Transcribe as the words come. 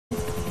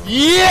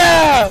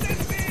Yeah!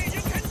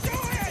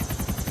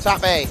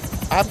 Top A.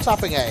 I'm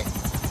topping A.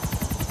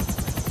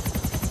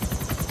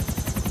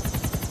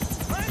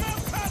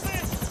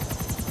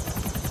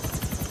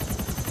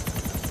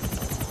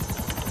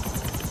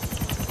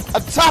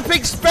 I'm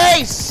topping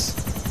space!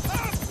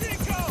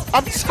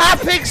 I'm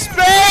topping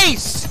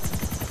space!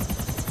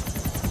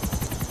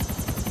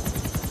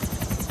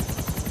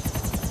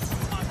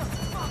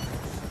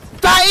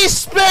 That is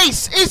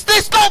space! Is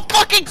this not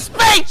fucking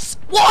space?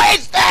 What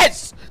is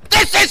this?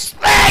 This is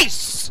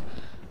space!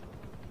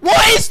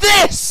 What is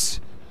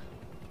this?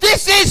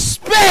 This is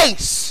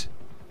space!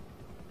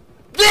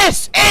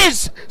 This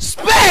is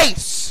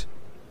space!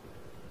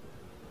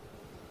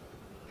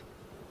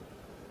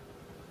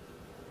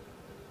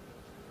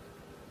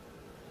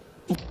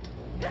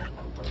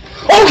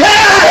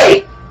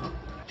 Okay!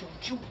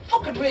 Don't you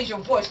fucking raise your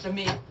voice to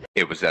me.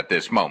 It was at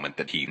this moment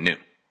that he knew.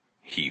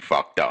 He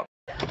fucked up.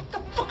 What the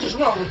fuck is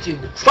wrong with you?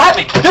 Slap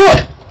me! Do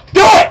it!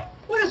 Do it!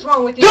 What is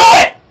wrong with you? Do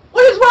it!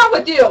 What is wrong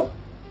with you?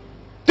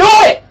 Do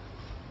it!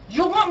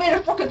 You want me to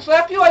fucking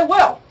slap you? I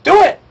will.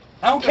 Do it!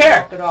 I don't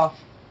care. Knock it off.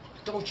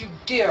 Don't you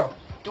dare.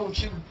 Don't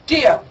you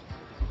dare.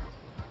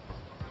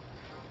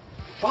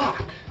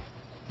 Fuck.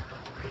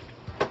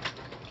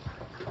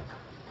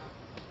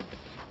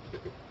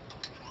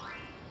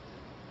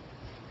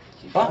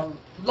 A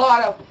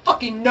lot of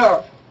fucking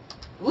nerve.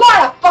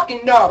 Lot of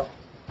fucking nerve.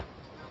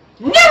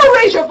 Never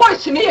raise your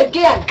voice to me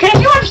again.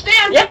 Can you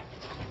understand? Yep.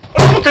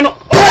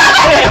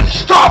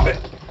 Stop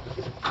it.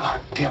 God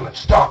damn it,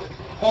 stop it.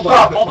 Hold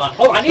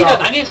on. I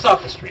need to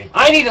stop the stream.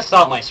 I need to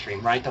stop my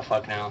stream right the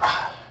fuck now.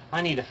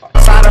 I need to fuck.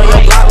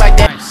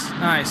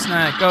 Nice.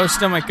 Go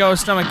stomach, come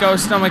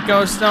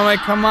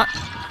on.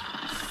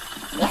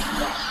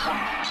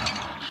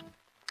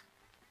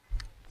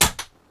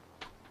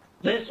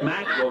 This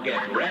match will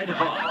get red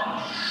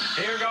hot.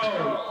 Here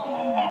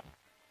goes.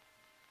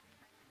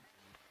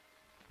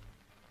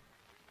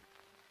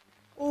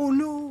 Oh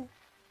no.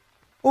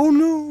 Oh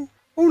no.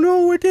 Oh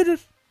no, I did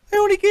it. I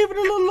only gave it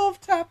a little love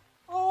tap.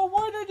 Oh,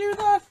 why did I do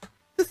that?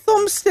 The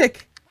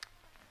thumbstick.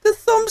 The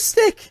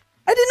thumbstick.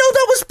 I didn't know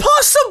that was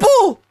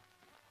possible.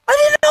 I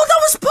didn't know that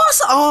was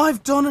possible. Oh,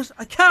 I've done it.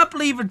 I can't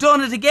believe I've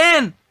done it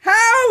again.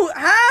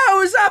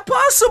 How is that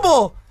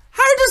possible?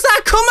 How does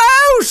that come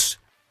out?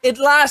 It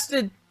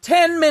lasted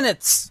 10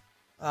 minutes.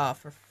 Ah,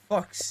 for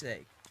fuck's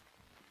sake.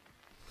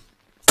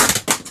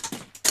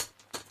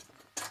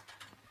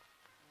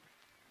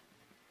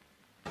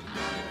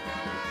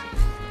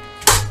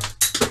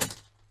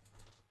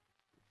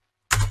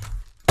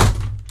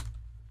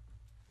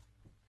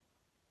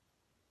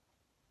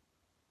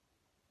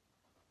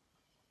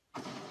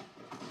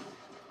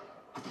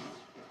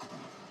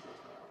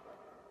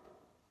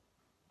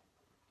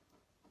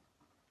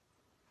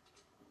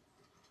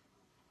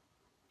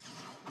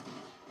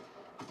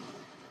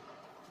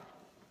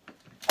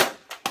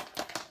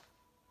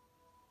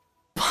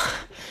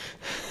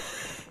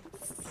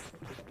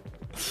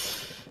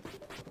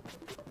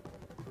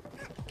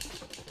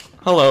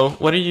 Hello,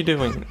 what are you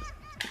doing?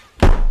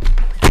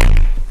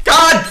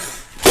 God!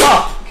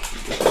 Fuck!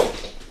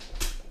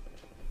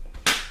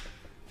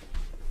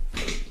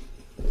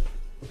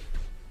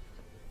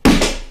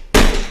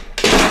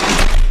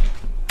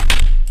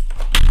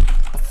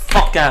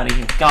 Fuck out of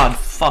here. God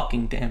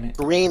fucking damn it.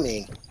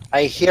 Screaming.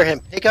 I hear him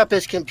pick up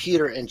his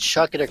computer and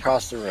chuck it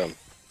across the room.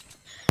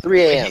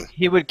 3 a.m.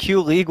 He would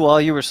cue League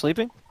while you were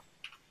sleeping?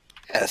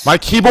 Yes. My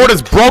keyboard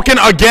is broken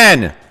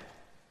again!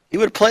 He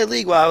would play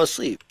League while I was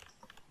asleep.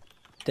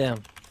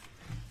 Damn.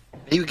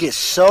 He would get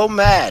so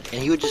mad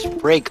and he would just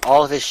break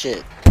all of his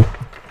shit.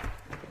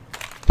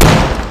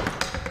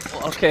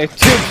 Okay,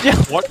 dude, yo.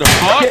 What the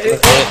fuck?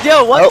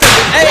 Yo, what the?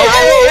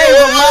 Hey,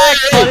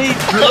 relax, buddy.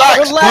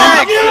 Relax.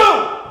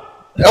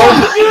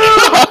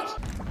 Oh.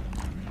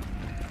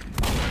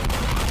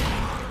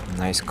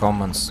 Nice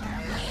comments.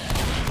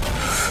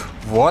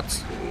 What?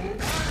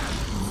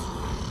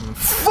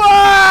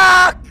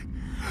 Fuck!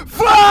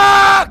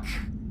 Fuck!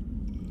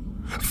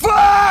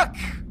 Fuck!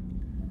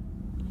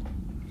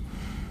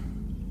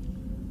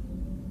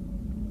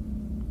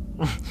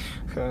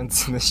 Haven't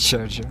seen this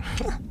charger.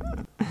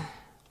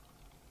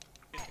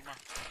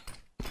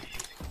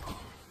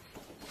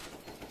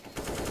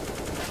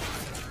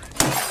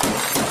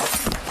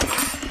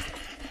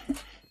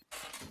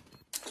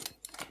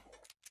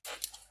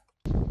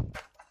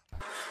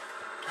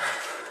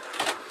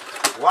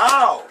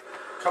 Wow!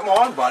 Come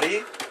on,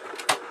 buddy.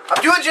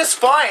 I'm doing just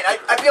fine.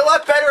 I'd be a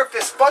lot better if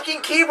this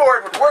fucking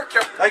keyboard would work.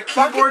 That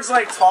keyboard's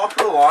like top of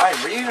the line.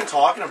 What are you even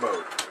talking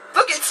about?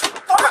 Look, it's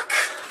fuck!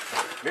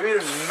 Maybe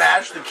you just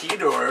mash the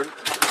keyboard.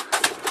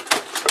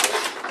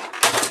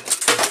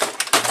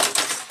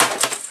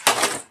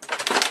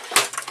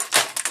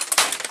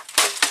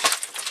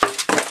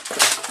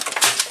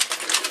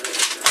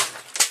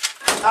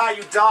 Ah,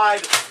 you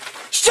died.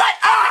 Shut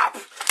up!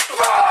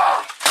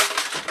 Ah!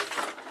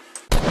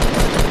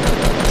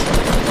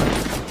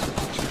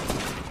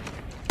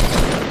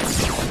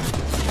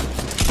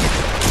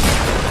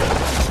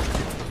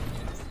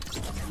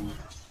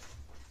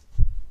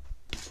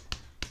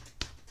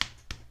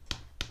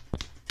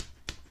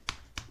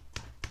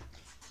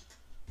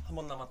 한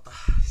번 남았다.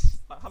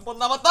 한 번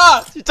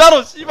남았다.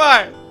 진짜로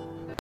씨발.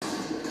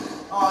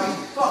 Oh, you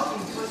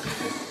fucking pussy.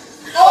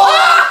 Oh!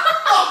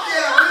 Fuck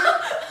yeah, dude!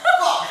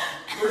 Fuck!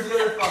 Where's the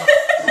other fuck?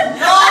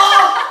 No!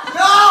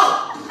 No!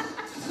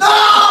 No!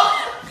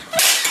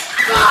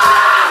 Fuck!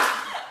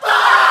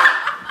 Fuck!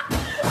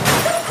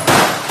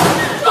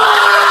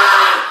 Fuck!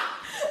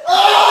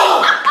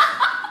 Oh!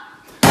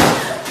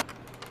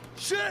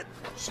 Shit!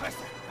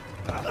 Scheiße!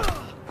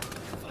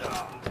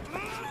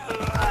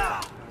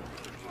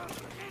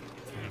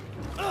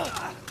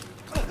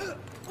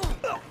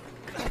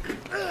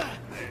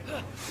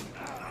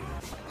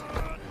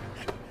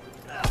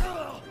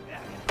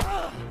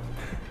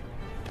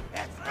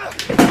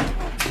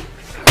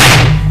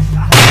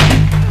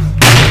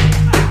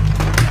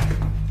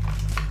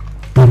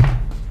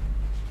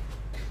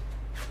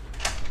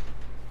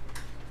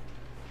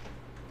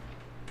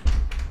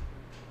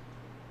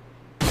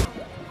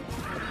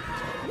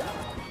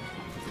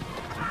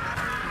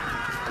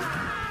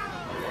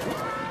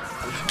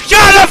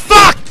 Shut the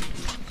fuck!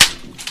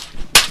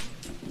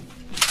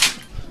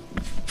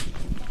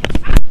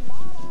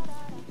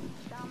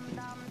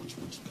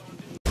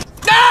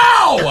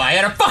 No! I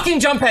had a fucking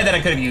jump pad that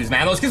I could have used,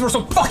 man. Those kids were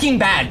so fucking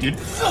bad, dude.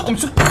 I'm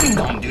so fucking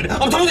dumb, dude.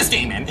 I'm done with this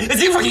game, man.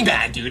 It's even fucking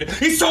bad, dude.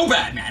 It's so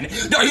bad, man.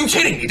 Are you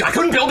kidding me? I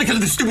couldn't build because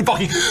of this stupid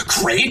fucking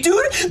crate,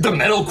 dude? The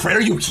metal crate?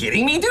 Are you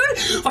kidding me, dude?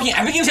 Fucking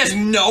Epic Games has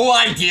no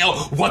idea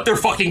what they're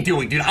fucking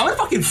doing, dude. I'm gonna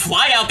fucking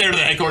fly out there to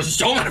the headquarters and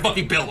show them how to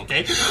fucking build,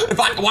 okay?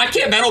 Why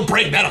can't metal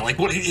break metal? Like,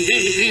 what?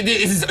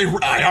 This is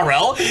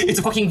IRL? It's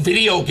a fucking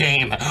video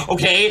game,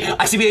 okay?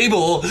 I should be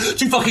able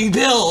to fucking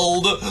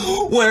build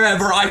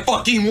wherever I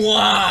fucking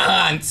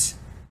want.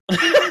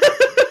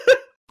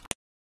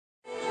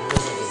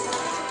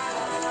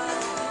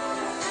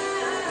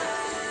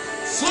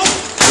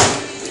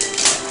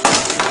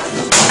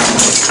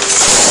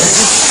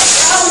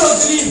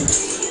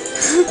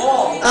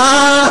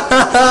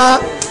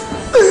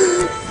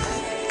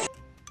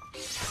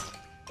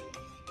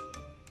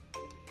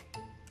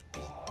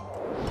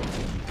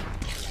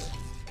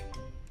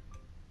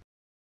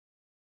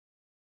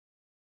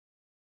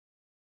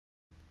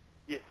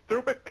 You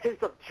stupid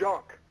piece of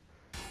junk.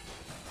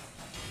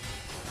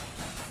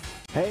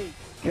 Hey,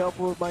 help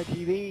with my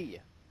TV.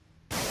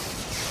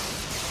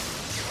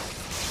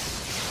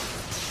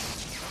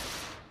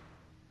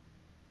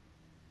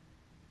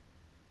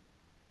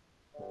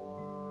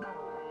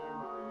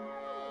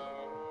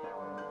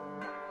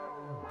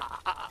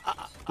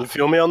 You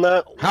feel me on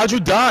that? How'd you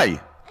die?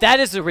 That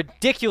is a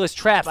ridiculous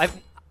trap.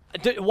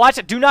 Watch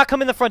it. Do not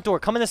come in the front door.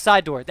 Come in the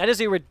side door. That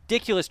is a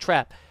ridiculous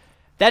trap.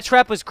 That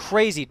trap was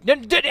crazy.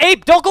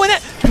 Ape, don't go in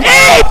there.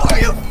 Ape, are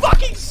you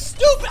fucking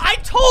stupid? I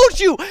told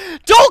you,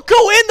 don't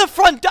go in the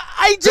front door.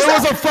 There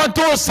was a front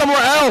door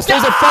somewhere else.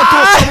 There's a front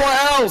door somewhere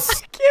else.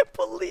 I can't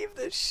believe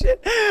this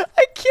shit.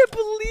 I can't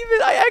believe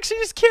it. I actually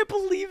just can't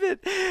believe it.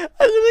 I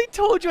literally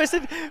told you. I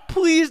said,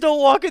 please don't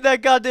walk in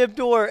that goddamn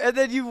door. And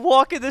then you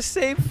walk in the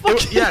same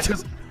fucking door.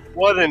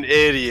 What an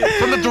idiot.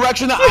 From the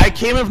direction that I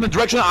came in,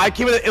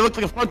 it looked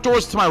like the front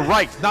doors to my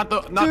right, not the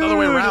other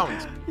way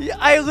around. Yeah,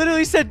 I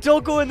literally said,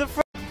 don't go in the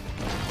front.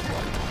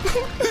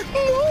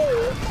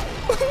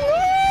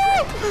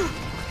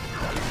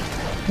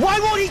 Why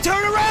won't he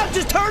turn around?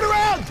 Just turn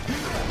around!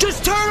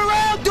 Just turn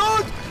around,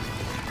 dude!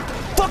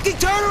 Fucking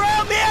turn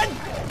around, man!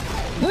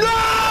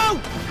 No!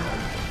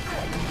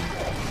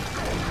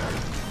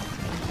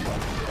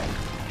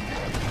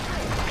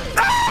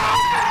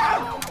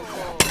 Ah!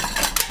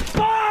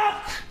 Fuck!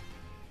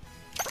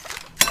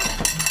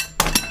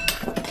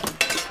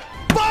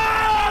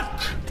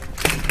 Fuck!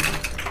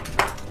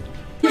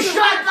 You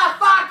shut the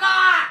fuck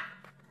up!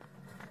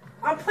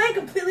 I'm playing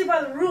completely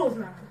by the rules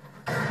now.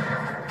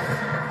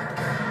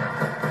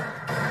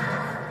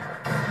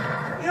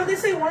 You know they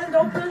say one and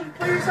don't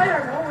play your side. I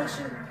know which is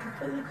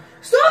completely.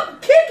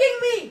 Stop kicking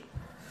me!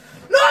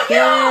 Knock it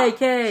off!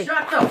 Okay.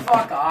 Shut the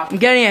fuck up. I'm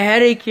getting a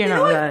headache here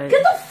now, guys.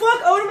 Get the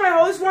fuck out of my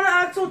house. Want to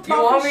act so tough?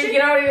 You want me to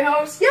get out of your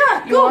house?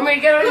 Yeah. You want me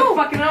to get out of your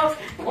fucking house?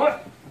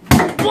 What?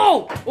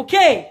 Whoa!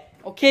 Okay.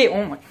 Okay.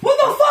 Oh my. What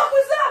the fuck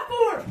was that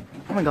for?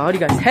 Oh my god, you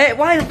guys. Hey,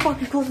 why the fuck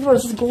you close the door?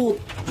 This is gold.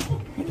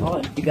 Oh my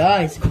god, you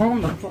guys,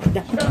 calm the fuck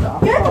down.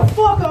 Get the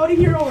fuck out of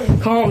here, Owen.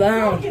 Calm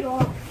down. Get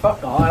off.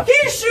 Fuck off.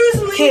 Get your shoes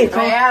and leave.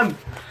 I am.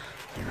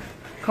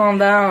 Calm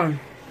down.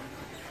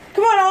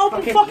 Come on, I'll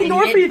open the fucking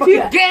door for you too.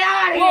 Get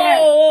out of here!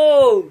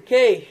 Whoa!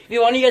 Okay, if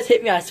you want you guys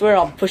hit me, I swear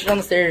I'll push it down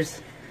the stairs.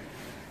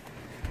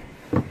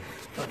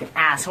 Fucking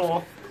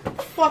asshole. Get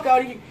the fuck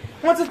out of here.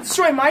 Want to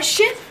destroy my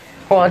shit?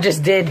 Well, I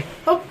just did.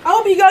 I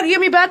hope you gotta give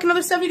me back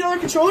another $70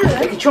 controller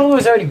then. The controller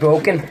was already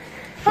broken.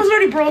 I was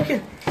already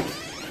broken.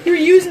 You were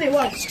using it,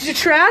 what? Is it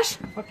trash?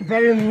 Fucking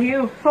better than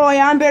you. Oh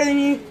yeah, I'm better than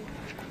you.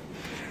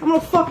 I'm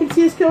gonna fucking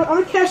see this kid. I'm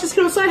gonna cash this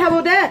kid outside. How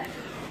about that?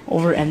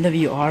 Over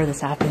NWR,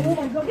 this happened. Oh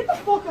my god, get the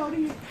fuck out of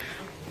here.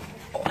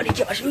 Oh, I need to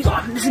get my shoes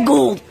on. This is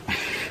gold.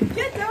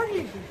 Get down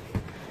here.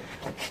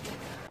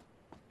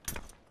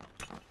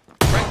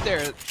 Right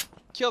there.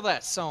 Kill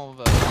that son of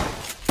a...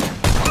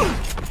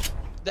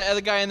 The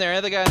other guy in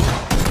there,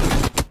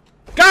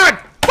 God!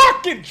 Fuck!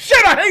 fucking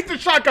shit! I hate the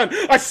shotgun!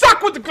 I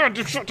suck with the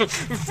goddamn shotgun! I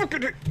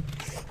fucking hate...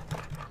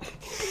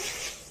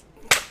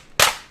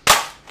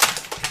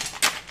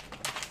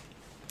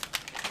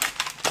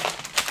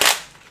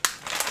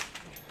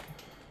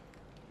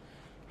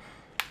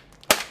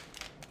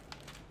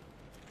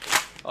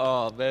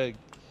 Oh man,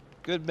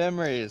 good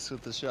memories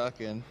with the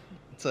shotgun.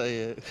 I'll tell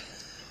you.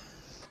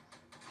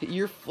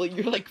 You're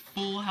like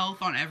full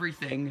health on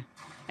everything,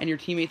 and your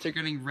teammates are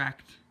getting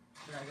wrecked.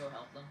 Should I go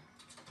help them?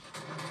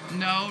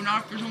 No,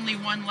 not if there's only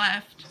one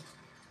left.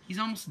 He's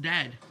almost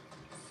dead.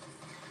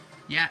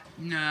 Yeah,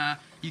 nah,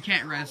 you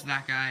can't res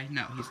that guy.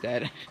 No, he's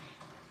dead.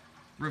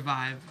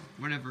 Revive,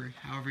 whatever,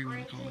 however you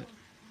want to call it.